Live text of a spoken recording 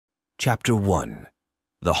Chapter 1.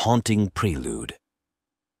 The Haunting Prelude.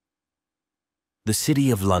 The city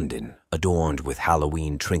of London, adorned with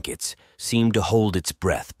Halloween trinkets, seemed to hold its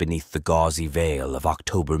breath beneath the gauzy veil of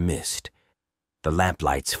October mist. The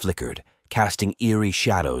lamplights flickered, casting eerie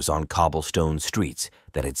shadows on cobblestone streets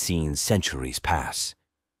that had seen centuries pass.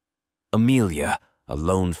 Amelia, a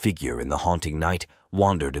lone figure in the haunting night,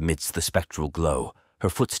 wandered amidst the spectral glow, her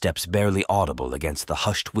footsteps barely audible against the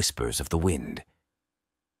hushed whispers of the wind.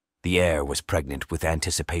 The air was pregnant with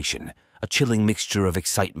anticipation, a chilling mixture of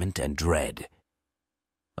excitement and dread.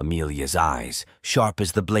 Amelia's eyes, sharp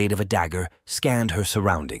as the blade of a dagger, scanned her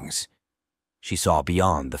surroundings. She saw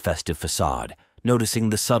beyond the festive facade, noticing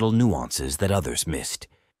the subtle nuances that others missed.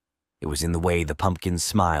 It was in the way the pumpkin's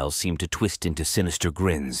smiles seemed to twist into sinister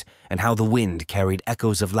grins, and how the wind carried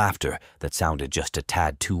echoes of laughter that sounded just a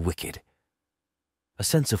tad too wicked. A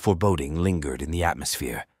sense of foreboding lingered in the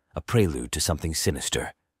atmosphere, a prelude to something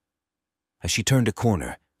sinister. As she turned a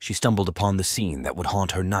corner, she stumbled upon the scene that would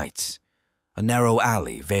haunt her nights. A narrow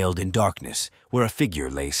alley veiled in darkness, where a figure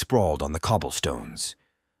lay sprawled on the cobblestones.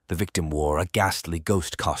 The victim wore a ghastly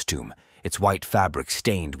ghost costume, its white fabric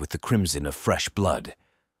stained with the crimson of fresh blood.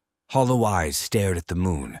 Hollow eyes stared at the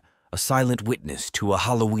moon, a silent witness to a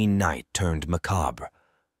Halloween night turned macabre.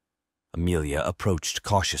 Amelia approached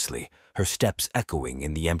cautiously, her steps echoing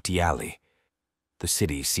in the empty alley. The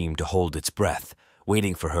city seemed to hold its breath,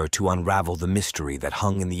 waiting for her to unravel the mystery that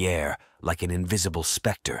hung in the air like an invisible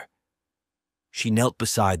specter. She knelt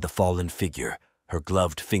beside the fallen figure, her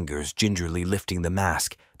gloved fingers gingerly lifting the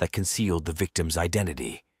mask that concealed the victim's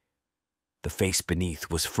identity. The face beneath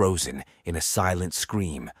was frozen in a silent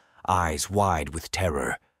scream, eyes wide with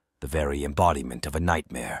terror, the very embodiment of a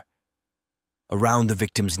nightmare. Around the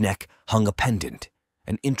victim's neck hung a pendant,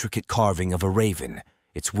 an intricate carving of a raven,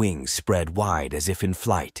 its wings spread wide as if in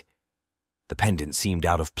flight. The pendant seemed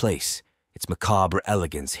out of place, its macabre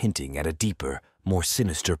elegance hinting at a deeper, more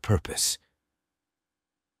sinister purpose.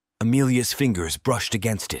 Amelia's fingers brushed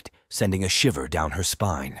against it, sending a shiver down her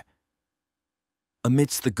spine.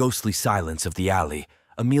 Amidst the ghostly silence of the alley,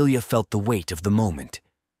 Amelia felt the weight of the moment.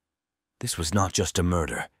 This was not just a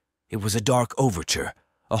murder. It was a dark overture,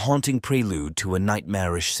 a haunting prelude to a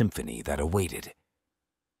nightmarish symphony that awaited.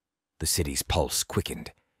 The city's pulse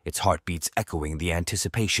quickened, its heartbeats echoing the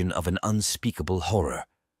anticipation of an unspeakable horror.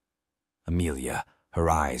 Amelia, her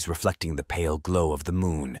eyes reflecting the pale glow of the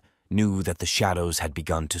moon, knew that the shadows had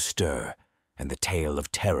begun to stir, and the tale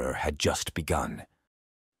of terror had just begun.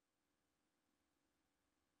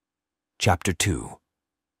 Chapter 2.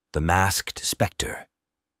 The Masked Specter.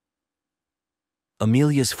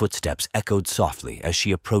 Amelia's footsteps echoed softly as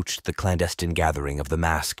she approached the clandestine gathering of the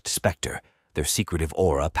Masked Specter, their secretive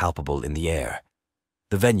aura palpable in the air.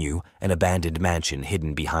 The venue, an abandoned mansion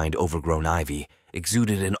hidden behind overgrown ivy,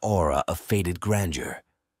 exuded an aura of faded grandeur.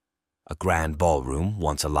 A grand ballroom,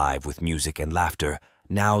 once alive with music and laughter,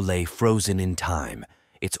 now lay frozen in time,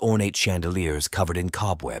 its ornate chandeliers covered in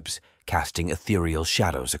cobwebs, casting ethereal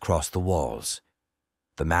shadows across the walls.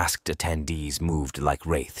 The masked attendees moved like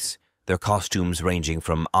wraiths, their costumes ranging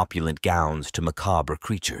from opulent gowns to macabre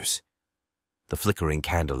creatures. The flickering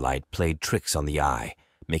candlelight played tricks on the eye,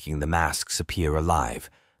 making the masks appear alive,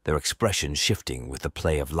 their expressions shifting with the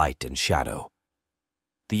play of light and shadow.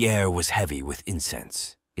 The air was heavy with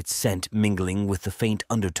incense, its scent mingling with the faint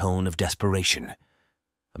undertone of desperation.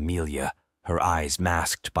 Amelia, her eyes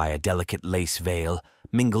masked by a delicate lace veil,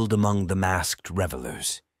 mingled among the masked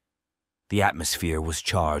revelers. The atmosphere was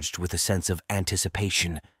charged with a sense of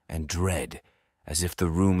anticipation and dread, as if the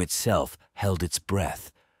room itself held its breath,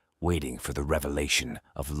 waiting for the revelation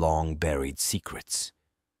of long-buried secrets.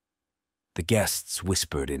 The guests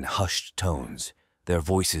whispered in hushed tones, their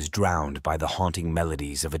voices drowned by the haunting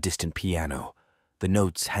melodies of a distant piano, the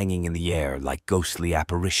notes hanging in the air like ghostly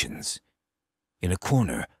apparitions. In a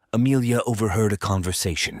corner, Amelia overheard a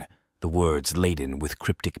conversation, the words laden with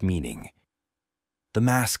cryptic meaning. The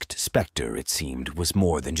Masked Specter, it seemed, was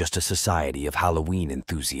more than just a society of Halloween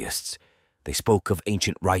enthusiasts. They spoke of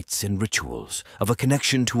ancient rites and rituals, of a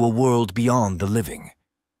connection to a world beyond the living.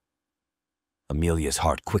 Amelia's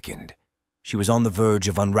heart quickened. She was on the verge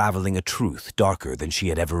of unraveling a truth darker than she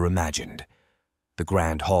had ever imagined. The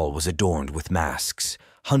grand hall was adorned with masks,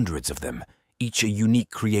 hundreds of them, each a unique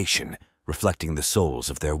creation, reflecting the souls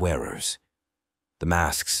of their wearers. The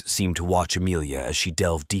masks seemed to watch Amelia as she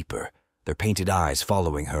delved deeper, their painted eyes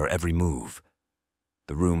following her every move.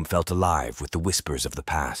 The room felt alive with the whispers of the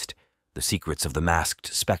past, the secrets of the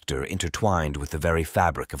Masked Specter intertwined with the very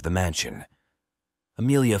fabric of the mansion.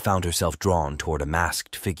 Amelia found herself drawn toward a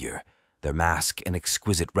masked figure, their mask an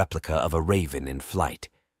exquisite replica of a raven in flight.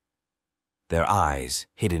 Their eyes,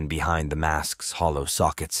 hidden behind the mask's hollow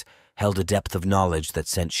sockets, held a depth of knowledge that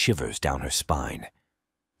sent shivers down her spine.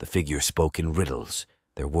 The figure spoke in riddles,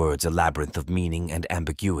 their words a labyrinth of meaning and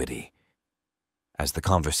ambiguity. As the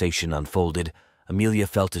conversation unfolded, Amelia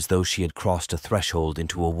felt as though she had crossed a threshold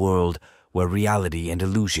into a world where reality and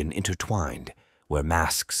illusion intertwined, where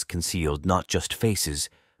masks concealed not just faces,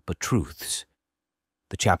 but truths.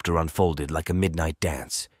 The chapter unfolded like a midnight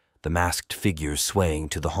dance, the masked figures swaying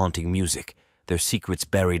to the haunting music, their secrets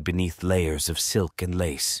buried beneath layers of silk and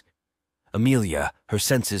lace. Amelia, her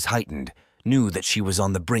senses heightened, knew that she was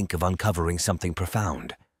on the brink of uncovering something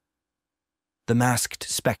profound. The Masked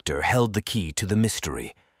Specter held the key to the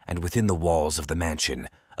mystery, and within the walls of the mansion,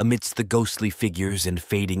 amidst the ghostly figures and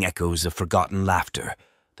fading echoes of forgotten laughter,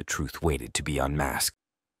 the truth waited to be unmasked.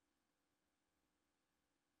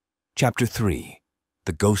 Chapter 3.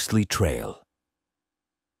 The Ghostly Trail.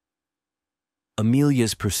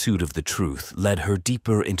 Amelia's pursuit of the truth led her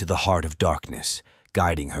deeper into the heart of darkness,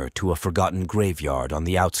 guiding her to a forgotten graveyard on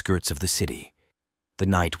the outskirts of the city. The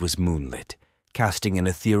night was moonlit, casting an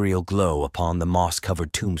ethereal glow upon the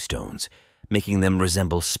moss-covered tombstones, making them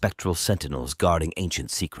resemble spectral sentinels guarding ancient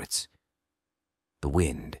secrets. The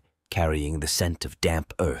wind, carrying the scent of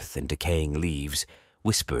damp earth and decaying leaves,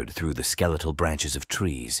 whispered through the skeletal branches of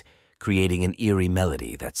trees, creating an eerie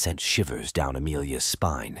melody that sent shivers down Amelia's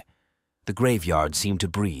spine. The graveyard seemed to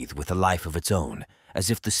breathe with a life of its own,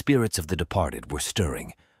 as if the spirits of the departed were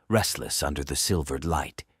stirring, restless under the silvered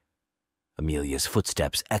light. Amelia's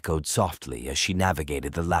footsteps echoed softly as she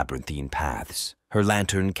navigated the labyrinthine paths, her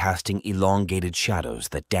lantern casting elongated shadows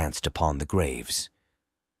that danced upon the graves.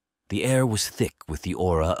 The air was thick with the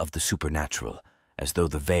aura of the supernatural, as though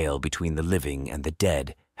the veil between the living and the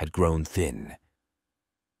dead had grown thin.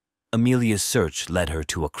 Amelia's search led her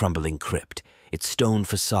to a crumbling crypt, its stone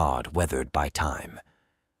facade weathered by time.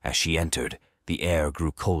 As she entered, the air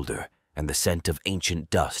grew colder, and the scent of ancient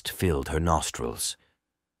dust filled her nostrils.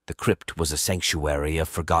 The crypt was a sanctuary of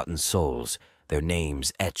forgotten souls, their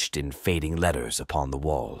names etched in fading letters upon the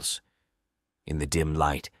walls. In the dim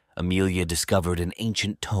light, Amelia discovered an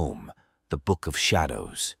ancient tome, the Book of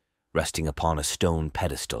Shadows, resting upon a stone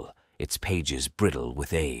pedestal, its pages brittle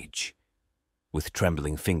with age. With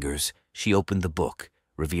trembling fingers, she opened the book,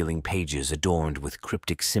 revealing pages adorned with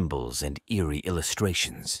cryptic symbols and eerie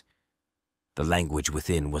illustrations. The language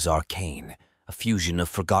within was arcane, a fusion of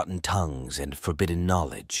forgotten tongues and forbidden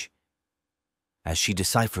knowledge. As she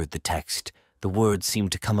deciphered the text, the words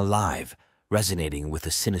seemed to come alive, resonating with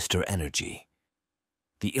a sinister energy.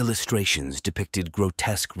 The illustrations depicted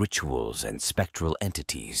grotesque rituals and spectral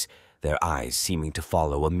entities, their eyes seeming to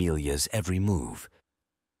follow Amelia's every move.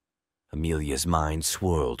 Amelia's mind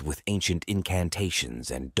swirled with ancient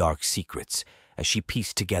incantations and dark secrets as she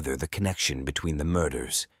pieced together the connection between the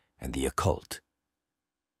murders and the occult.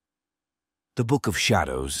 The Book of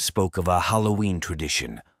Shadows spoke of a Halloween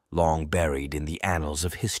tradition long buried in the annals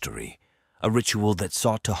of history, a ritual that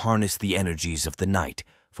sought to harness the energies of the night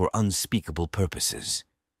for unspeakable purposes.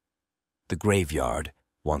 The graveyard,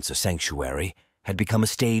 once a sanctuary, had become a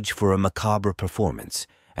stage for a macabre performance,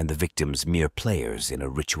 and the victims mere players in a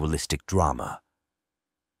ritualistic drama.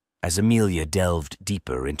 As Amelia delved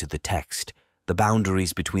deeper into the text, the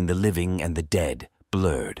boundaries between the living and the dead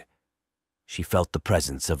blurred. She felt the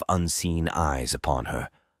presence of unseen eyes upon her,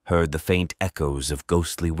 heard the faint echoes of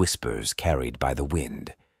ghostly whispers carried by the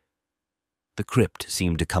wind. The crypt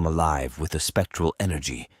seemed to come alive with a spectral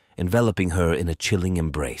energy, enveloping her in a chilling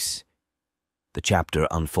embrace. The chapter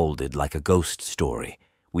unfolded like a ghost story,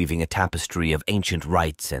 weaving a tapestry of ancient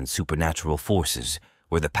rites and supernatural forces,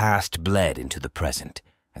 where the past bled into the present,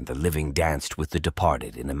 and the living danced with the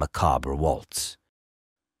departed in a macabre waltz.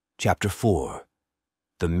 Chapter 4.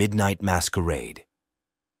 The Midnight Masquerade.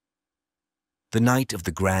 The night of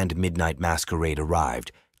the grand midnight masquerade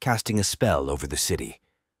arrived, casting a spell over the city.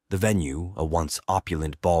 The venue, a once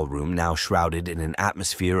opulent ballroom now shrouded in an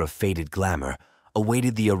atmosphere of faded glamour,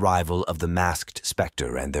 awaited the arrival of the Masked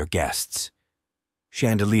Specter and their guests.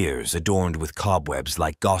 Chandeliers adorned with cobwebs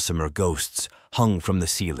like gossamer ghosts hung from the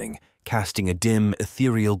ceiling, casting a dim,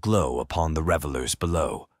 ethereal glow upon the revelers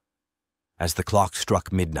below. As the clock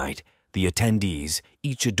struck midnight, the attendees,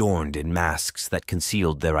 each adorned in masks that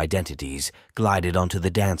concealed their identities, glided onto the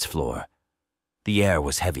dance floor. The air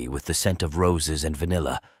was heavy with the scent of roses and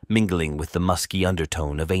vanilla, mingling with the musky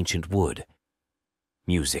undertone of ancient wood.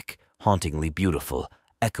 Music, hauntingly beautiful,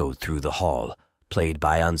 echoed through the hall, played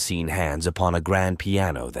by unseen hands upon a grand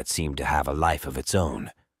piano that seemed to have a life of its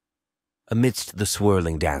own. Amidst the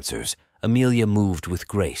swirling dancers, Amelia moved with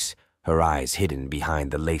grace, her eyes hidden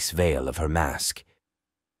behind the lace veil of her mask.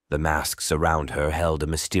 The masks around her held a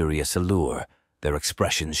mysterious allure, their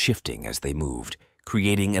expressions shifting as they moved,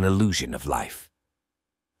 creating an illusion of life.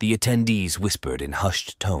 The attendees whispered in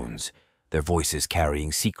hushed tones, their voices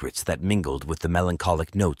carrying secrets that mingled with the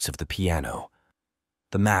melancholic notes of the piano.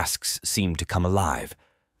 The masks seemed to come alive,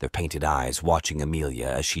 their painted eyes watching Amelia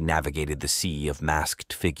as she navigated the sea of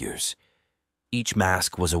masked figures. Each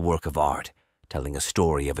mask was a work of art, telling a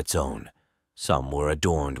story of its own. Some were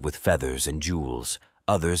adorned with feathers and jewels,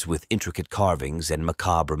 others with intricate carvings and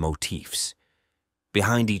macabre motifs.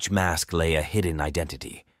 Behind each mask lay a hidden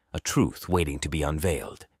identity, a truth waiting to be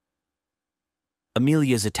unveiled.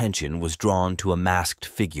 Amelia's attention was drawn to a masked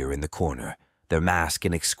figure in the corner, their mask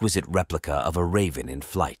an exquisite replica of a raven in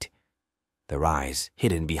flight. Their eyes,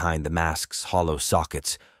 hidden behind the mask's hollow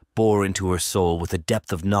sockets, bore into her soul with a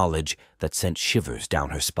depth of knowledge that sent shivers down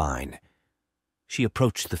her spine. She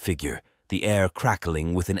approached the figure, the air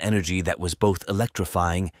crackling with an energy that was both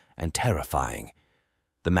electrifying and terrifying.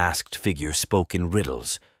 The masked figure spoke in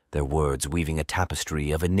riddles, their words weaving a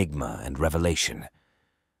tapestry of enigma and revelation.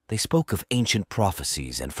 They spoke of ancient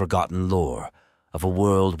prophecies and forgotten lore, of a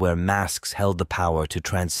world where masks held the power to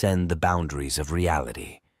transcend the boundaries of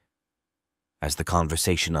reality. As the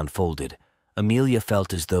conversation unfolded, Amelia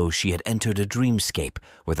felt as though she had entered a dreamscape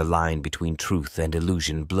where the line between truth and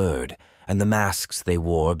illusion blurred, and the masks they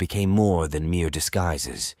wore became more than mere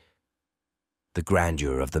disguises. The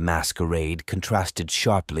grandeur of the masquerade contrasted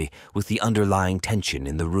sharply with the underlying tension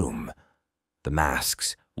in the room. The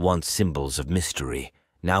masks, once symbols of mystery,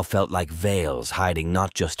 now felt like veils hiding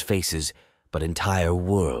not just faces, but entire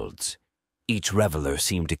worlds. Each reveler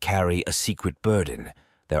seemed to carry a secret burden,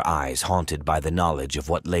 their eyes haunted by the knowledge of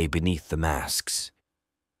what lay beneath the masks.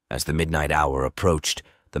 As the midnight hour approached,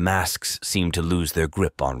 the masks seemed to lose their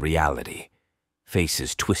grip on reality.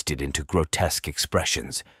 Faces twisted into grotesque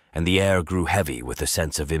expressions, and the air grew heavy with a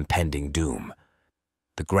sense of impending doom.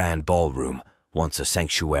 The grand ballroom, once a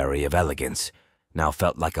sanctuary of elegance, now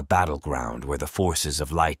felt like a battleground where the forces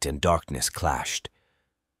of light and darkness clashed.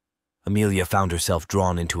 Amelia found herself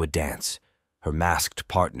drawn into a dance, her masked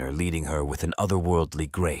partner leading her with an otherworldly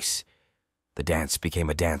grace. The dance became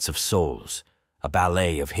a dance of souls, a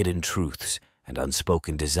ballet of hidden truths and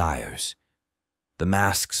unspoken desires. The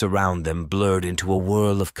masks around them blurred into a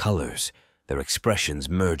whirl of colors, their expressions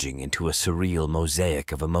merging into a surreal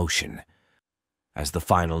mosaic of emotion. As the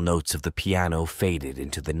final notes of the piano faded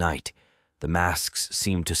into the night, the masks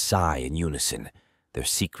seemed to sigh in unison, their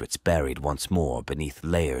secrets buried once more beneath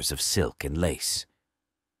layers of silk and lace.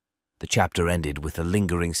 The chapter ended with a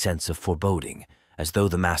lingering sense of foreboding, as though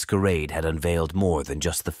the masquerade had unveiled more than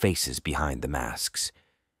just the faces behind the masks.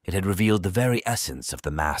 It had revealed the very essence of the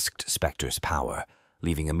Masked Specter's power,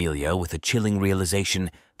 leaving Amelia with a chilling realization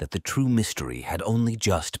that the true mystery had only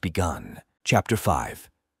just begun. Chapter 5.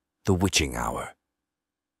 The Witching Hour.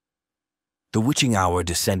 The witching hour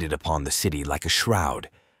descended upon the city like a shroud,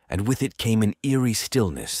 and with it came an eerie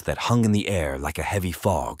stillness that hung in the air like a heavy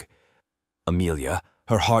fog. Amelia,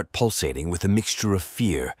 her heart pulsating with a mixture of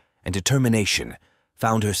fear and determination,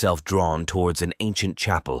 found herself drawn towards an ancient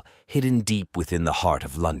chapel hidden deep within the heart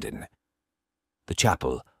of London. The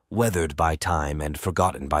chapel, weathered by time and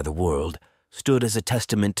forgotten by the world, stood as a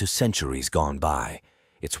testament to centuries gone by,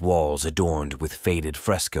 its walls adorned with faded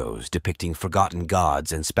frescoes depicting forgotten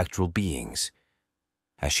gods and spectral beings.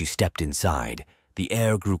 As she stepped inside, the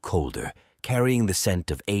air grew colder, carrying the scent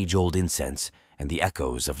of age-old incense and the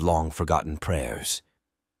echoes of long-forgotten prayers.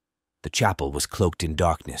 The chapel was cloaked in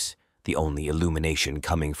darkness, the only illumination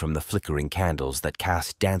coming from the flickering candles that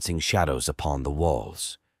cast dancing shadows upon the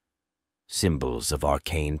walls. Symbols of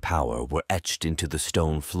arcane power were etched into the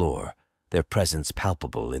stone floor, their presence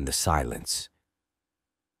palpable in the silence.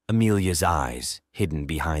 Amelia's eyes, hidden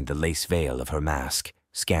behind the lace veil of her mask,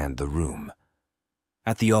 scanned the room.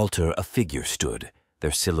 At the altar a figure stood,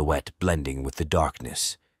 their silhouette blending with the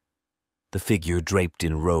darkness. The figure, draped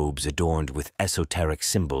in robes adorned with esoteric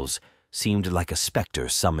symbols, seemed like a specter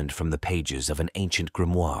summoned from the pages of an ancient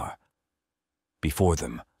grimoire. Before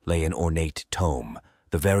them lay an ornate tome,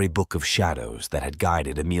 the very book of shadows that had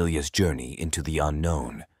guided Amelia's journey into the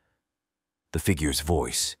unknown. The figure's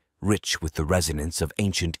voice, rich with the resonance of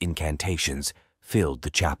ancient incantations, filled the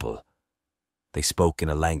chapel. They spoke in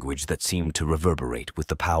a language that seemed to reverberate with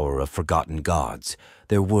the power of forgotten gods,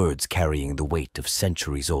 their words carrying the weight of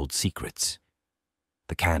centuries-old secrets.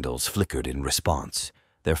 The candles flickered in response,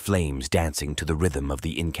 their flames dancing to the rhythm of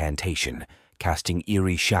the incantation, casting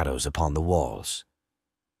eerie shadows upon the walls.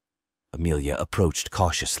 Amelia approached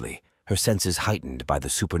cautiously, her senses heightened by the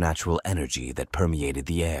supernatural energy that permeated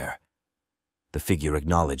the air. The figure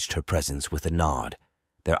acknowledged her presence with a nod,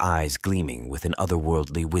 their eyes gleaming with an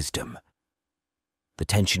otherworldly wisdom. The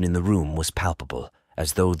tension in the room was palpable,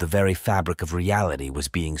 as though the very fabric of reality was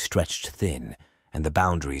being stretched thin, and the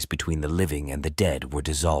boundaries between the living and the dead were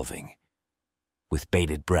dissolving. With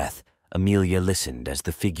bated breath, Amelia listened as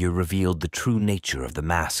the figure revealed the true nature of the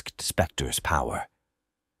Masked Specter's power.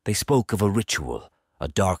 They spoke of a ritual, a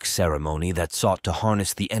dark ceremony that sought to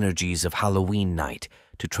harness the energies of Halloween night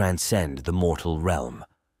to transcend the mortal realm.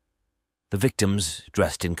 The victims,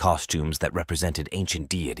 dressed in costumes that represented ancient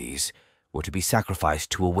deities, were to be sacrificed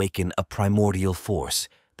to awaken a primordial force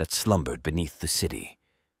that slumbered beneath the city.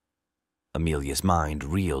 Amelia's mind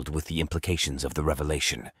reeled with the implications of the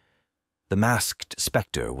revelation. The Masked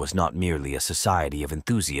Specter was not merely a society of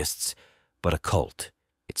enthusiasts, but a cult,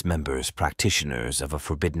 its members practitioners of a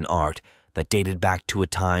forbidden art that dated back to a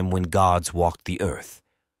time when gods walked the earth.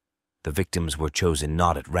 The victims were chosen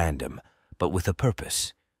not at random, but with a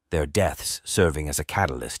purpose, their deaths serving as a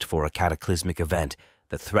catalyst for a cataclysmic event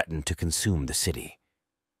that threatened to consume the city.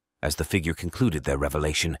 As the figure concluded their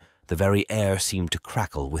revelation, the very air seemed to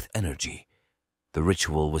crackle with energy. The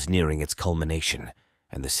ritual was nearing its culmination,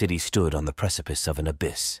 and the city stood on the precipice of an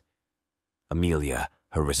abyss. Amelia,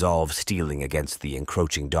 her resolve steeling against the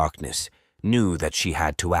encroaching darkness, knew that she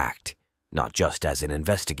had to act, not just as an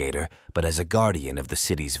investigator, but as a guardian of the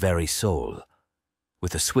city's very soul.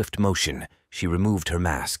 With a swift motion, she removed her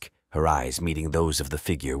mask, her eyes meeting those of the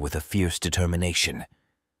figure with a fierce determination.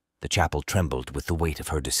 The chapel trembled with the weight of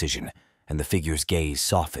her decision, and the figure's gaze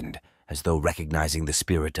softened, as though recognizing the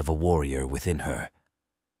spirit of a warrior within her.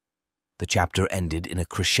 The chapter ended in a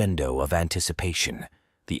crescendo of anticipation,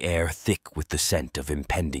 the air thick with the scent of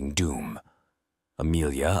impending doom.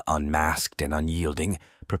 Amelia, unmasked and unyielding,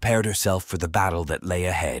 prepared herself for the battle that lay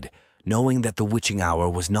ahead, knowing that the witching hour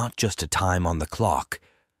was not just a time on the clock,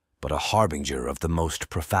 but a harbinger of the most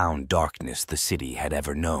profound darkness the city had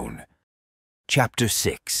ever known. Chapter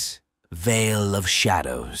 6. Veil of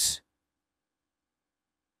Shadows.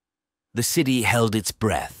 The city held its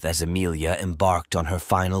breath as Amelia embarked on her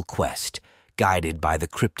final quest, guided by the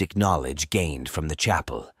cryptic knowledge gained from the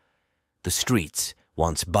chapel. The streets,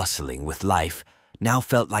 once bustling with life, now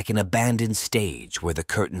felt like an abandoned stage where the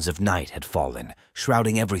curtains of night had fallen,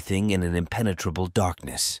 shrouding everything in an impenetrable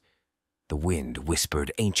darkness. The wind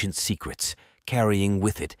whispered ancient secrets, carrying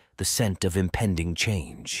with it the scent of impending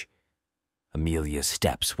change. Amelia's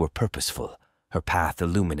steps were purposeful, her path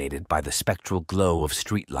illuminated by the spectral glow of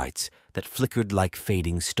streetlights that flickered like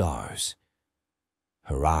fading stars.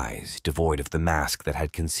 Her eyes, devoid of the mask that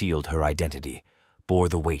had concealed her identity, bore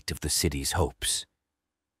the weight of the city's hopes.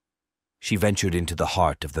 She ventured into the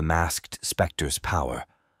heart of the Masked Specter's power,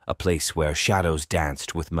 a place where shadows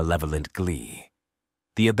danced with malevolent glee.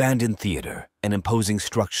 The abandoned theater, an imposing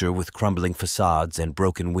structure with crumbling facades and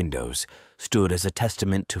broken windows, stood as a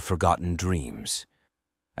testament to forgotten dreams.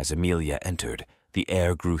 As Amelia entered, the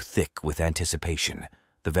air grew thick with anticipation,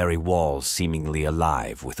 the very walls seemingly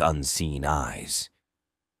alive with unseen eyes.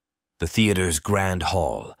 The theater's grand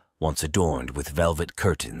hall, once adorned with velvet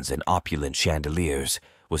curtains and opulent chandeliers,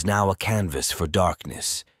 was now a canvas for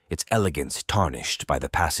darkness, its elegance tarnished by the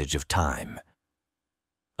passage of time.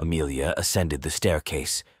 Amelia ascended the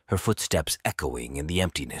staircase, her footsteps echoing in the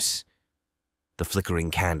emptiness. The flickering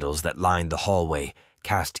candles that lined the hallway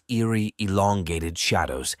cast eerie, elongated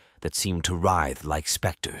shadows that seemed to writhe like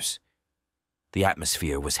specters. The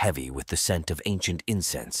atmosphere was heavy with the scent of ancient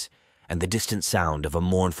incense, and the distant sound of a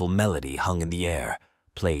mournful melody hung in the air,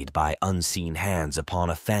 played by unseen hands upon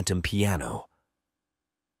a phantom piano.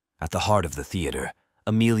 At the heart of the theater,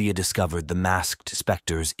 Amelia discovered the Masked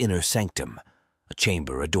Specter's inner sanctum, a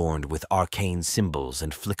chamber adorned with arcane symbols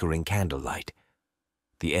and flickering candlelight.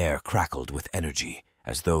 The air crackled with energy,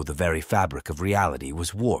 as though the very fabric of reality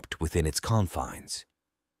was warped within its confines.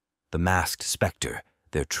 The Masked Specter,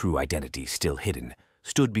 their true identity still hidden,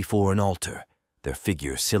 stood before an altar, their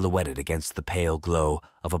figure silhouetted against the pale glow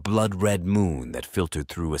of a blood-red moon that filtered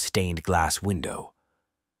through a stained glass window.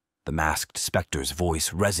 The Masked Specter's voice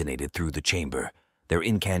resonated through the chamber, their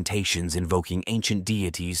incantations invoking ancient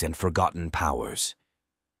deities and forgotten powers.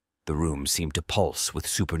 The room seemed to pulse with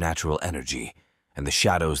supernatural energy, and the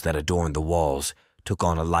shadows that adorned the walls took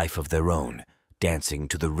on a life of their own, dancing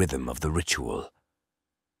to the rhythm of the ritual.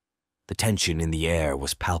 The tension in the air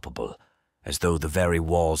was palpable, as though the very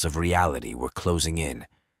walls of reality were closing in,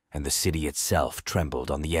 and the city itself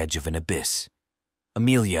trembled on the edge of an abyss.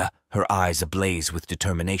 Amelia, her eyes ablaze with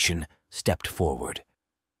determination, stepped forward.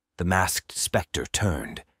 The Masked Specter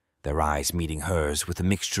turned, their eyes meeting hers with a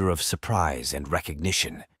mixture of surprise and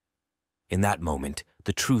recognition. In that moment,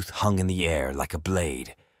 the truth hung in the air like a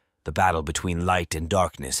blade. The battle between light and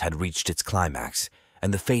darkness had reached its climax,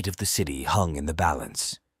 and the fate of the city hung in the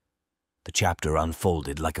balance. The chapter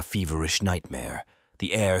unfolded like a feverish nightmare,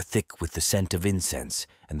 the air thick with the scent of incense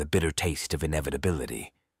and the bitter taste of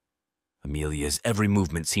inevitability. Amelia's every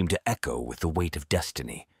movement seemed to echo with the weight of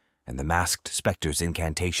destiny, and the Masked Specter's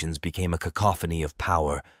incantations became a cacophony of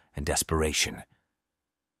power and desperation.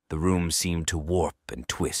 The room seemed to warp and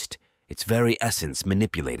twist, its very essence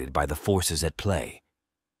manipulated by the forces at play.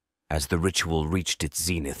 As the ritual reached its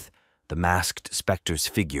zenith, the Masked Specter's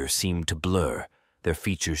figure seemed to blur, their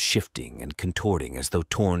features shifting and contorting as though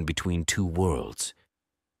torn between two worlds.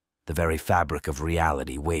 The very fabric of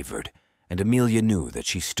reality wavered, and Amelia knew that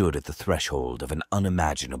she stood at the threshold of an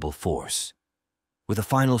unimaginable force. With a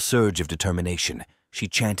final surge of determination, she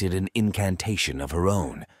chanted an incantation of her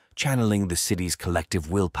own, channeling the city's collective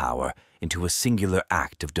willpower into a singular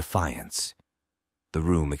act of defiance. The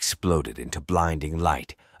room exploded into blinding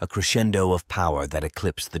light, a crescendo of power that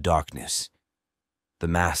eclipsed the darkness. The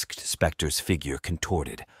Masked Specter's figure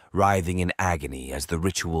contorted, writhing in agony as the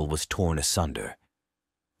ritual was torn asunder.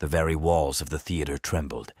 The very walls of the theater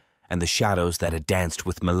trembled, and the shadows that had danced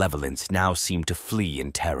with malevolence now seemed to flee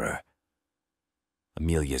in terror.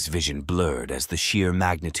 Amelia's vision blurred as the sheer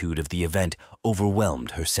magnitude of the event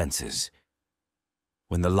overwhelmed her senses.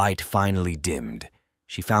 When the light finally dimmed,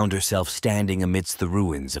 she found herself standing amidst the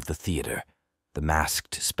ruins of the theater, the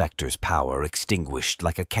Masked Specter's power extinguished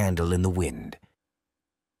like a candle in the wind.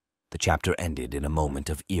 The chapter ended in a moment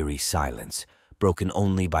of eerie silence, broken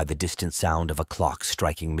only by the distant sound of a clock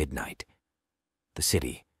striking midnight. The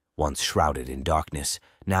city, once shrouded in darkness,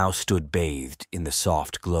 now stood bathed in the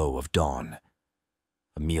soft glow of dawn.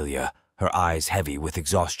 Amelia, her eyes heavy with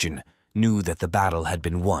exhaustion, knew that the battle had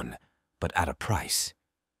been won, but at a price.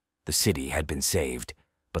 The city had been saved,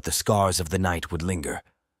 but the scars of the night would linger,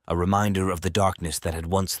 a reminder of the darkness that had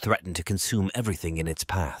once threatened to consume everything in its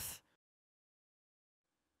path.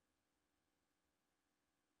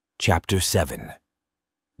 Chapter 7.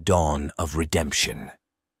 Dawn of Redemption.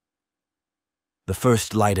 The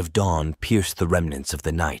first light of dawn pierced the remnants of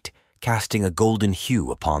the night, casting a golden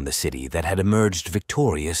hue upon the city that had emerged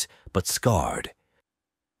victorious but scarred.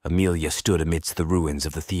 Amelia stood amidst the ruins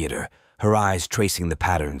of the theater, her eyes tracing the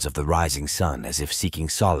patterns of the rising sun as if seeking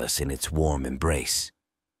solace in its warm embrace.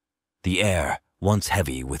 The air, once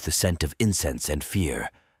heavy with the scent of incense and fear,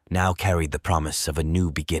 now carried the promise of a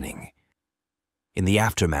new beginning. In the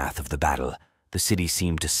aftermath of the battle, the city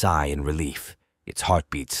seemed to sigh in relief, its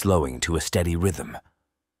heartbeat slowing to a steady rhythm.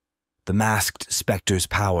 The Masked Specter's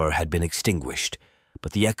power had been extinguished,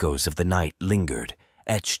 but the echoes of the night lingered,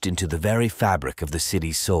 etched into the very fabric of the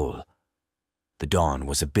city's soul. The dawn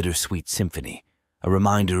was a bittersweet symphony, a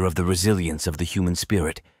reminder of the resilience of the human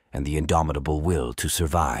spirit and the indomitable will to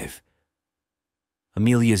survive.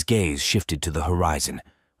 Amelia's gaze shifted to the horizon,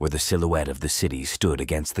 where the silhouette of the city stood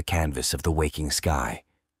against the canvas of the waking sky.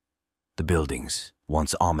 The buildings,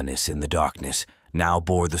 once ominous in the darkness, now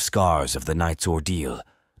bore the scars of the night's ordeal,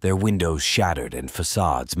 their windows shattered and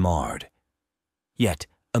facades marred. Yet,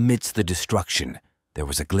 amidst the destruction, there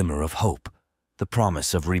was a glimmer of hope, the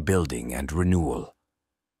promise of rebuilding and renewal.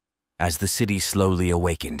 As the city slowly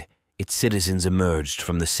awakened, its citizens emerged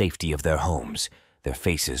from the safety of their homes, their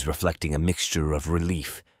faces reflecting a mixture of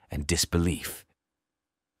relief and disbelief.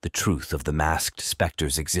 The truth of the Masked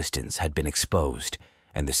Specter's existence had been exposed,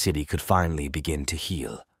 and the city could finally begin to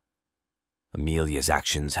heal. Amelia's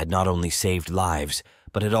actions had not only saved lives,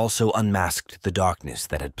 but had also unmasked the darkness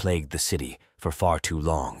that had plagued the city for far too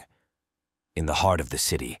long. In the heart of the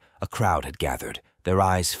city, a crowd had gathered, their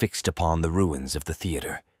eyes fixed upon the ruins of the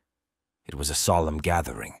theater. It was a solemn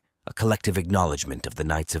gathering, a collective acknowledgement of the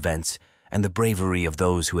night's events and the bravery of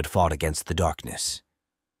those who had fought against the darkness.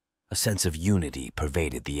 A sense of unity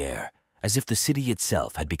pervaded the air, as if the city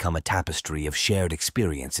itself had become a tapestry of shared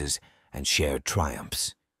experiences and shared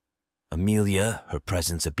triumphs. Amelia, her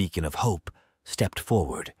presence a beacon of hope, stepped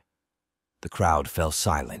forward. The crowd fell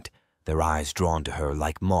silent, their eyes drawn to her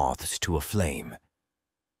like moths to a flame.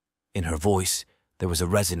 In her voice, there was a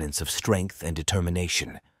resonance of strength and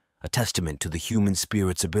determination, a testament to the human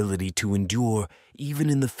spirit's ability to endure even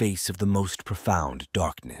in the face of the most profound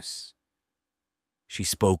darkness. She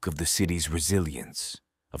spoke of the city's resilience,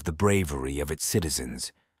 of the bravery of its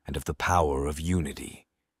citizens, and of the power of unity.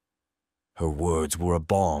 Her words were a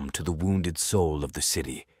balm to the wounded soul of the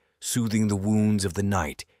city, soothing the wounds of the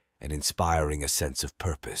night and inspiring a sense of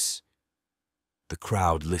purpose. The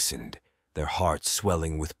crowd listened, their hearts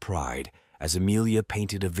swelling with pride, as Amelia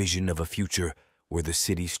painted a vision of a future where the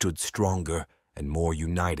city stood stronger and more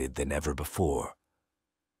united than ever before.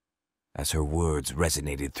 As her words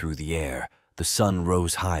resonated through the air, the sun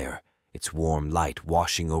rose higher, its warm light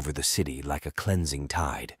washing over the city like a cleansing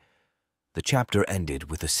tide. The chapter ended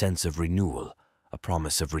with a sense of renewal, a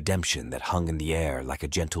promise of redemption that hung in the air like a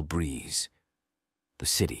gentle breeze. The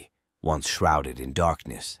city, once shrouded in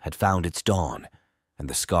darkness, had found its dawn, and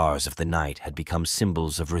the scars of the night had become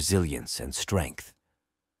symbols of resilience and strength.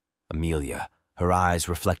 Amelia, her eyes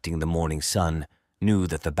reflecting the morning sun, knew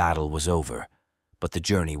that the battle was over, but the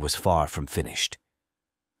journey was far from finished.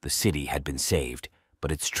 The city had been saved,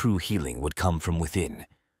 but its true healing would come from within,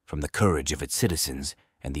 from the courage of its citizens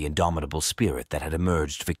and the indomitable spirit that had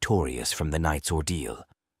emerged victorious from the night's ordeal.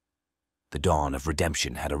 The dawn of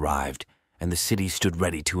redemption had arrived, and the city stood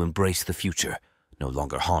ready to embrace the future, no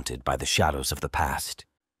longer haunted by the shadows of the past.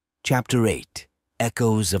 Chapter 8: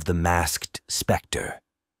 Echoes of the Masked Specter.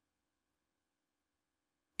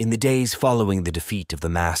 In the days following the defeat of the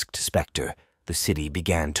Masked Specter, the city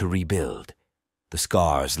began to rebuild. The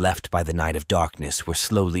scars left by the night of darkness were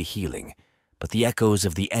slowly healing, but the echoes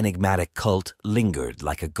of the enigmatic cult lingered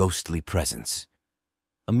like a ghostly presence.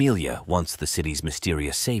 Amelia, once the city's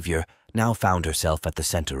mysterious savior, now found herself at the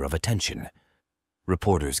center of attention.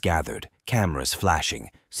 Reporters gathered, cameras flashing,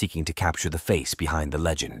 seeking to capture the face behind the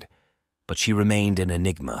legend. But she remained an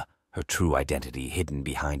enigma, her true identity hidden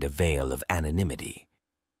behind a veil of anonymity.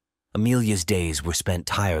 Amelia's days were spent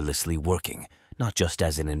tirelessly working, not just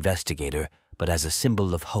as an investigator, but as a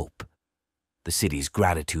symbol of hope. The city's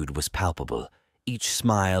gratitude was palpable, each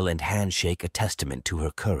smile and handshake a testament to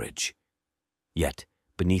her courage. Yet,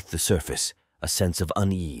 beneath the surface, a sense of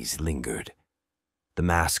unease lingered. The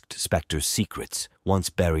Masked Specter's secrets, once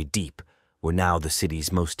buried deep, were now the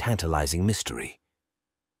city's most tantalizing mystery.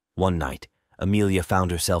 One night, Amelia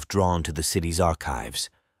found herself drawn to the city's archives,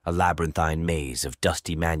 a labyrinthine maze of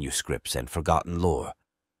dusty manuscripts and forgotten lore.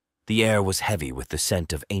 The air was heavy with the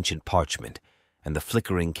scent of ancient parchment, and the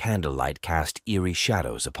flickering candlelight cast eerie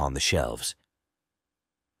shadows upon the shelves.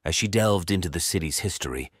 As she delved into the city's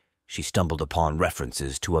history, she stumbled upon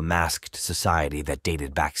references to a masked society that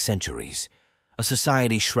dated back centuries, a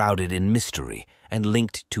society shrouded in mystery and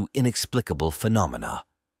linked to inexplicable phenomena.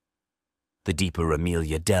 The deeper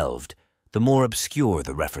Amelia delved, the more obscure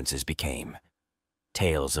the references became.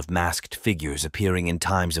 Tales of masked figures appearing in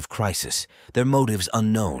times of crisis, their motives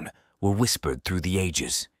unknown, were whispered through the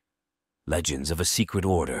ages. Legends of a secret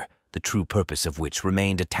order, the true purpose of which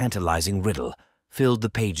remained a tantalizing riddle, filled the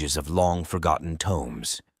pages of long-forgotten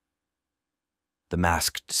tomes. The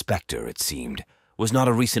Masked Specter, it seemed, was not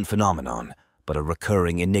a recent phenomenon, but a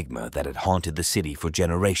recurring enigma that had haunted the city for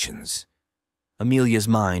generations. Amelia's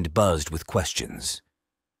mind buzzed with questions.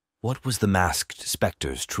 What was the Masked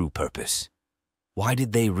Specter's true purpose? Why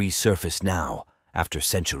did they resurface now, after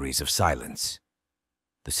centuries of silence?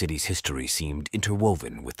 The city's history seemed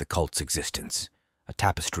interwoven with the cult's existence, a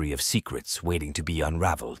tapestry of secrets waiting to be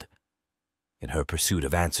unraveled. In her pursuit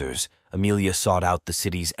of answers, Amelia sought out the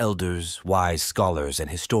city's elders, wise scholars,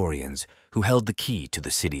 and historians who held the key to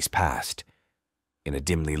the city's past. In a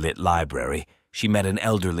dimly lit library, she met an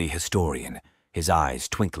elderly historian, his eyes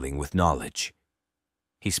twinkling with knowledge.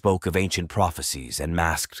 He spoke of ancient prophecies and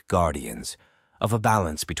masked guardians, of a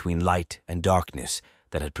balance between light and darkness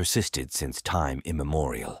that had persisted since time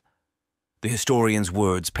immemorial. The historian's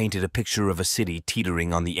words painted a picture of a city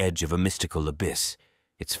teetering on the edge of a mystical abyss,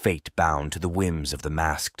 its fate bound to the whims of the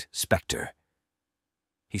Masked Specter.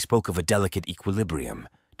 He spoke of a delicate equilibrium,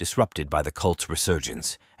 disrupted by the cult's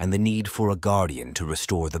resurgence and the need for a guardian to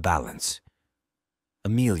restore the balance.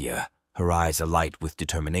 Amelia, her eyes alight with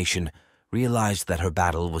determination, realized that her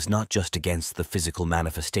battle was not just against the physical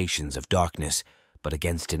manifestations of darkness, but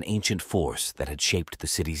against an ancient force that had shaped the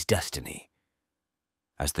city's destiny.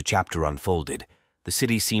 As the chapter unfolded, the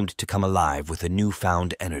city seemed to come alive with a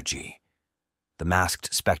newfound energy. The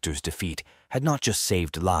Masked Specter's defeat had not just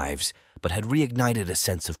saved lives, but had reignited a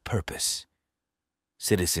sense of purpose.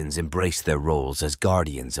 Citizens embraced their roles as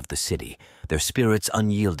guardians of the city, their spirits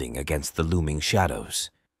unyielding against the looming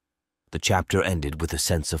shadows. The chapter ended with a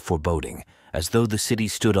sense of foreboding, as though the city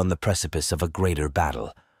stood on the precipice of a greater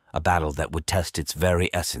battle, a battle that would test its very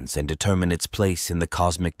essence and determine its place in the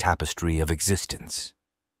cosmic tapestry of existence.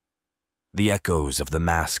 The echoes of the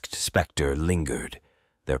Masked Specter lingered,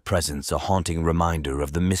 their presence a haunting reminder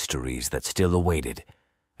of the mysteries that still awaited,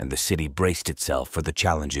 and the city braced itself for the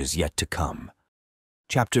challenges yet to come.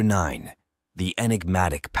 Chapter 9: The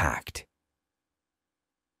Enigmatic Pact.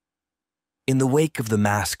 In the wake of the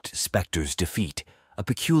Masked Specter's defeat, a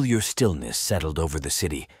peculiar stillness settled over the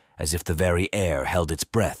city, as if the very air held its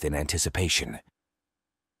breath in anticipation.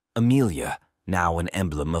 Amelia, now an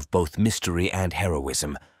emblem of both mystery and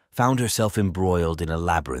heroism, found herself embroiled in a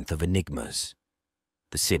labyrinth of enigmas.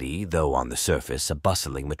 The city, though on the surface a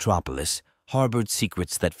bustling metropolis, harbored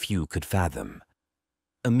secrets that few could fathom.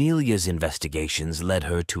 Amelia's investigations led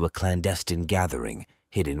her to a clandestine gathering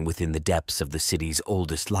hidden within the depths of the city's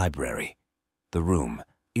oldest library. The room,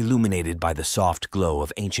 illuminated by the soft glow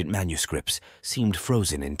of ancient manuscripts, seemed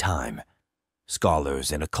frozen in time.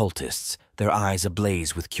 Scholars and occultists, their eyes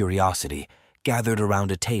ablaze with curiosity, gathered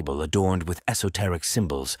around a table adorned with esoteric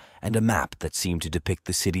symbols and a map that seemed to depict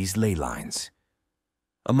the city's ley lines.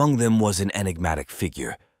 Among them was an enigmatic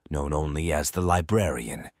figure, known only as the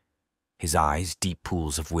librarian. His eyes, deep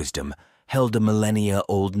pools of wisdom, held a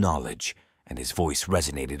millennia-old knowledge, and his voice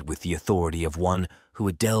resonated with the authority of one who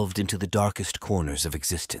had delved into the darkest corners of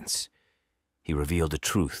existence. He revealed a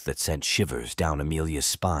truth that sent shivers down Amelia's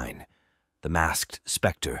spine. The Masked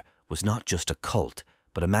Specter was not just a cult,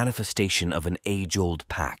 but a manifestation of an age-old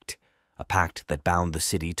pact, a pact that bound the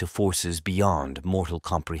city to forces beyond mortal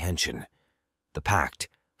comprehension. The pact,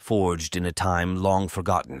 forged in a time long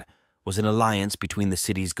forgotten, was an alliance between the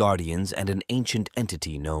city's guardians and an ancient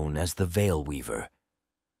entity known as the Veilweaver.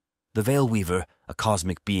 The Veilweaver, a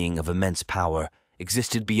cosmic being of immense power,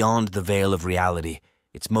 existed beyond the veil of reality,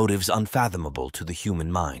 its motives unfathomable to the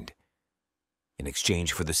human mind. In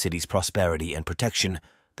exchange for the city's prosperity and protection,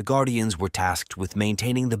 the Guardians were tasked with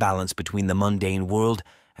maintaining the balance between the mundane world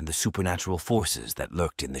and the supernatural forces that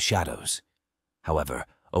lurked in the shadows. However,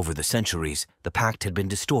 over the centuries, the pact had been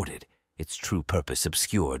distorted, its true purpose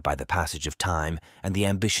obscured by the passage of time and the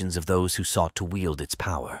ambitions of those who sought to wield its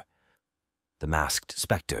power. The Masked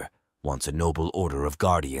Specter, once a noble order of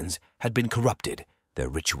guardians, had been corrupted, their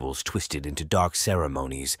rituals twisted into dark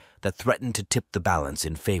ceremonies that threatened to tip the balance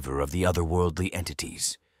in favor of the otherworldly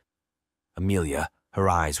entities. Amelia, her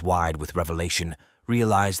eyes wide with revelation,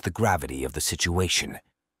 realized the gravity of the situation.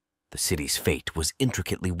 The city's fate was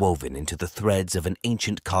intricately woven into the threads of an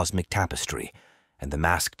ancient cosmic tapestry, and the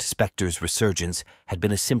Masked Specter's resurgence had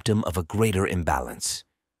been a symptom of a greater imbalance.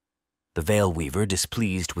 The Veilweaver,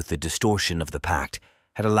 displeased with the distortion of the pact,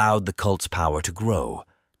 had allowed the cult's power to grow,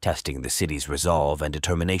 testing the city's resolve and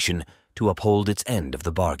determination to uphold its end of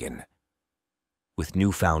the bargain. With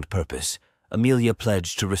newfound purpose, Amelia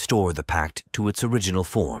pledged to restore the pact to its original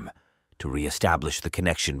form, to re-establish the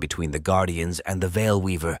connection between the Guardians and the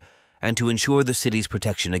Veilweaver, and to ensure the city's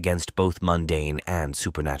protection against both mundane and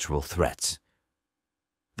supernatural threats.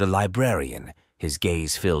 The librarian, his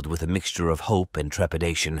gaze filled with a mixture of hope and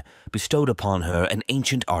trepidation, bestowed upon her an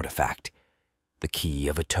ancient artifact, the Key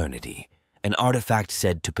of Eternity, an artifact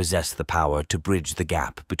said to possess the power to bridge the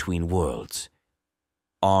gap between worlds.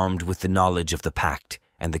 Armed with the knowledge of the pact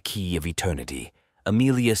and the Key of Eternity,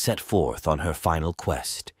 Amelia set forth on her final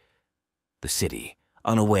quest. The city,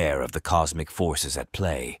 unaware of the cosmic forces at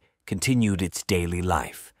play, continued its daily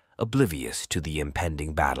life, oblivious to the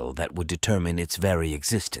impending battle that would determine its very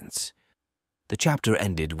existence. The chapter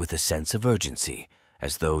ended with a sense of urgency,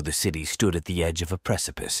 as though the city stood at the edge of a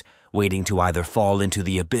precipice, waiting to either fall into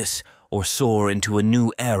the abyss or soar into a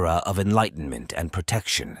new era of enlightenment and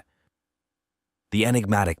protection. The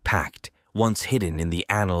enigmatic pact, once hidden in the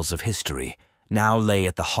annals of history, now lay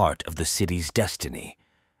at the heart of the city's destiny,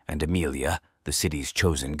 and Amelia, the city's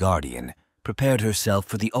chosen guardian, prepared herself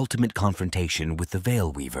for the ultimate confrontation with the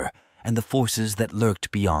Veilweaver and the forces that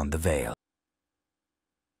lurked beyond the veil.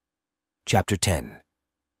 Chapter 10.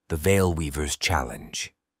 The Veilweaver's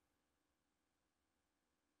Challenge.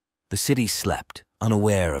 The city slept,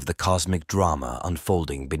 unaware of the cosmic drama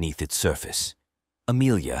unfolding beneath its surface.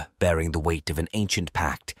 Amelia, bearing the weight of an ancient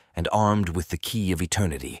pact and armed with the Key of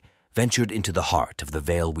Eternity, ventured into the heart of the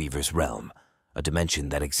Veilweaver's realm, a dimension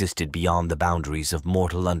that existed beyond the boundaries of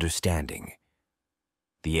mortal understanding.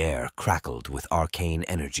 The air crackled with arcane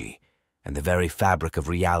energy, and the very fabric of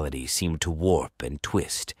reality seemed to warp and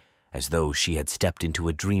twist, as though she had stepped into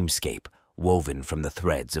a dreamscape woven from the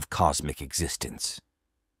threads of cosmic existence.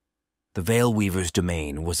 The Veilweaver's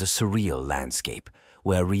domain was a surreal landscape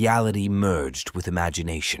where reality merged with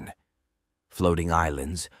imagination. Floating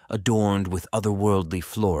islands, adorned with otherworldly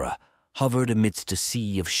flora, hovered amidst a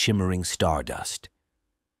sea of shimmering stardust.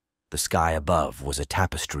 The sky above was a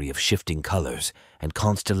tapestry of shifting colors and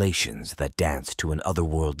constellations that danced to an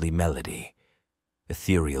otherworldly melody.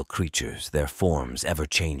 Ethereal creatures, their forms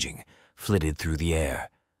ever-changing, flitted through the air,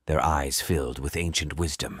 their eyes filled with ancient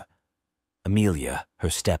wisdom. Amelia, her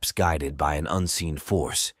steps guided by an unseen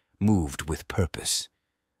force, moved with purpose.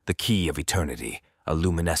 The Key of Eternity, a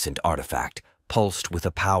luminescent artifact, pulsed with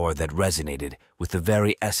a power that resonated with the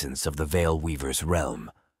very essence of the Veilweaver's realm.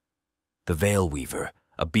 The Veilweaver,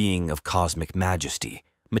 a being of cosmic majesty,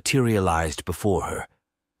 materialized before her,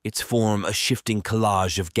 its form a shifting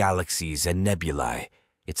collage of galaxies and nebulae,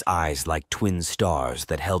 its eyes like twin stars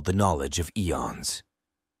that held the knowledge of eons.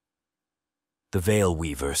 The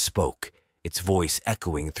Veilweaver spoke, its voice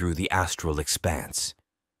echoing through the astral expanse.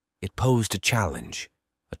 It posed a challenge,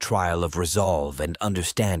 a trial of resolve and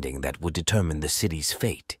understanding that would determine the city's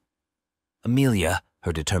fate. Amelia,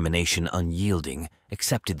 her determination unyielding,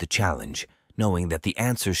 accepted the challenge, knowing that the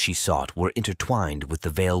answers she sought were intertwined with the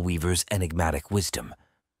Veilweaver's enigmatic wisdom.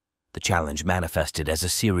 The challenge manifested as a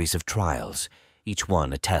series of trials, each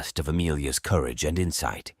one a test of Amelia's courage and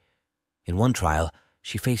insight. In one trial,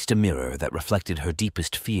 she faced a mirror that reflected her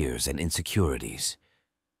deepest fears and insecurities.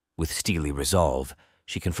 With steely resolve,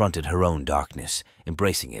 she confronted her own darkness,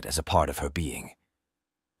 embracing it as a part of her being.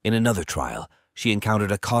 In another trial, she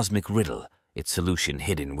encountered a cosmic riddle, its solution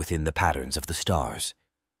hidden within the patterns of the stars.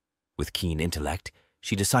 With keen intellect,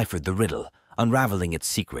 she deciphered the riddle, unraveling its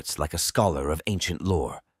secrets like a scholar of ancient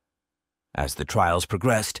lore. As the trials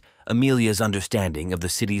progressed, Amelia's understanding of the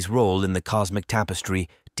city's role in the cosmic tapestry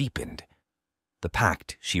deepened. The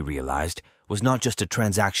pact, she realized, was not just a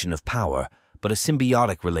transaction of power, but a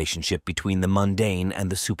symbiotic relationship between the mundane and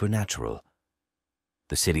the supernatural.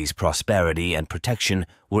 The city's prosperity and protection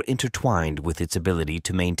were intertwined with its ability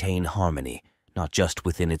to maintain harmony, not just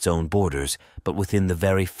within its own borders, but within the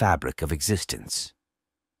very fabric of existence.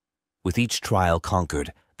 With each trial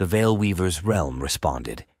conquered, the Veilweaver's realm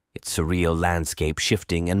responded, its surreal landscape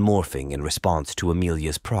shifting and morphing in response to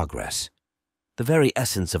Amelia's progress. The very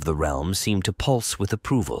essence of the realm seemed to pulse with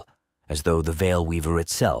approval, as though the Veilweaver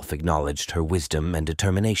itself acknowledged her wisdom and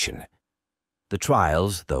determination. The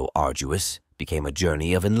trials, though arduous, became a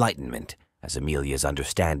journey of enlightenment as Amelia's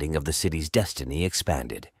understanding of the city's destiny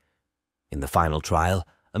expanded. In the final trial,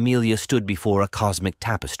 Amelia stood before a cosmic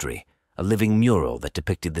tapestry, a living mural that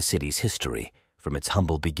depicted the city's history, from its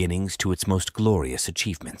humble beginnings to its most glorious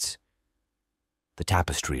achievements. The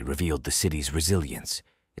tapestry revealed the city's resilience,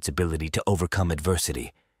 its ability to overcome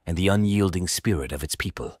adversity, and the unyielding spirit of its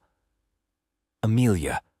people.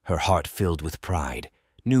 Amelia, her heart filled with pride,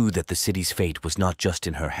 knew that the city's fate was not just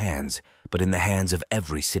in her hands, but in the hands of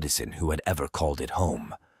every citizen who had ever called it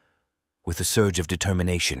home. With a surge of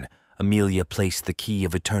determination, Amelia placed the key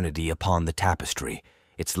of eternity upon the tapestry,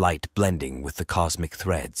 its light blending with the cosmic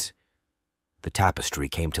threads. The tapestry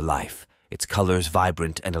came to life, its colors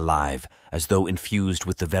vibrant and alive, as though infused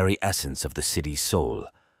with the very essence of the city's soul.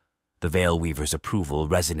 The Veilweaver's approval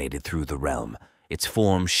resonated through the realm, its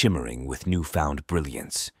form shimmering with newfound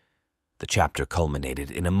brilliance. The chapter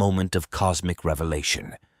culminated in a moment of cosmic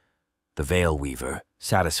revelation. The Veilweaver,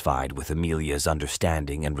 satisfied with Amelia's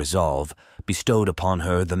understanding and resolve, bestowed upon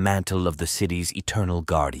her the mantle of the city's eternal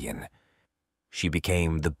guardian. She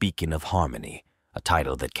became the Beacon of Harmony, a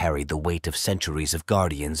title that carried the weight of centuries of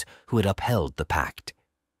guardians who had upheld the pact.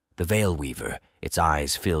 The Veilweaver, its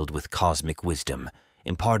eyes filled with cosmic wisdom,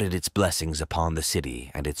 imparted its blessings upon the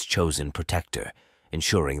city and its chosen protector,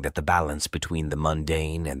 ensuring that the balance between the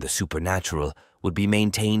mundane and the supernatural would be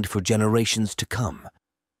maintained for generations to come.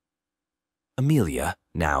 Amelia,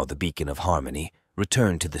 now the Beacon of Harmony,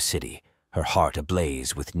 returned to the city, her heart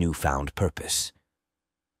ablaze with newfound purpose.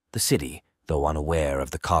 The city, though unaware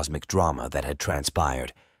of the cosmic drama that had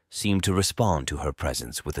transpired, seemed to respond to her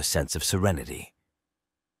presence with a sense of serenity.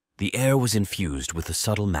 The air was infused with a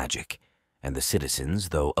subtle magic, and the citizens,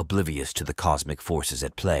 though oblivious to the cosmic forces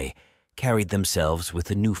at play, carried themselves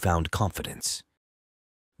with a newfound confidence.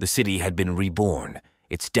 The city had been reborn,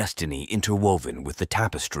 its destiny interwoven with the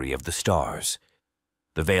tapestry of the stars.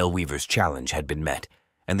 The Veilweaver's challenge had been met,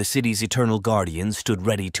 and the city's eternal guardian stood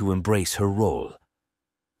ready to embrace her role.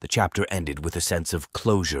 The chapter ended with a sense of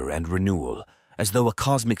closure and renewal, as though a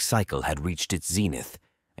cosmic cycle had reached its zenith,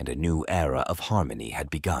 and a new era of harmony had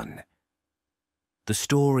begun. The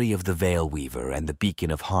story of the Veilweaver and the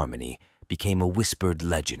Beacon of Harmony became a whispered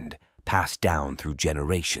legend, passed down through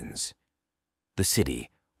generations. The city,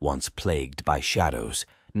 once plagued by shadows,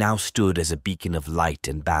 now stood as a beacon of light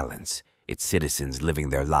and balance, its citizens living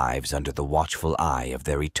their lives under the watchful eye of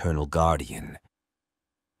their eternal guardian.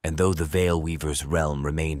 And though the Veilweaver's realm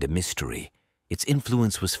remained a mystery, its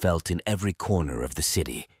influence was felt in every corner of the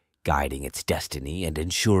city, guiding its destiny and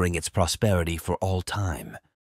ensuring its prosperity for all time.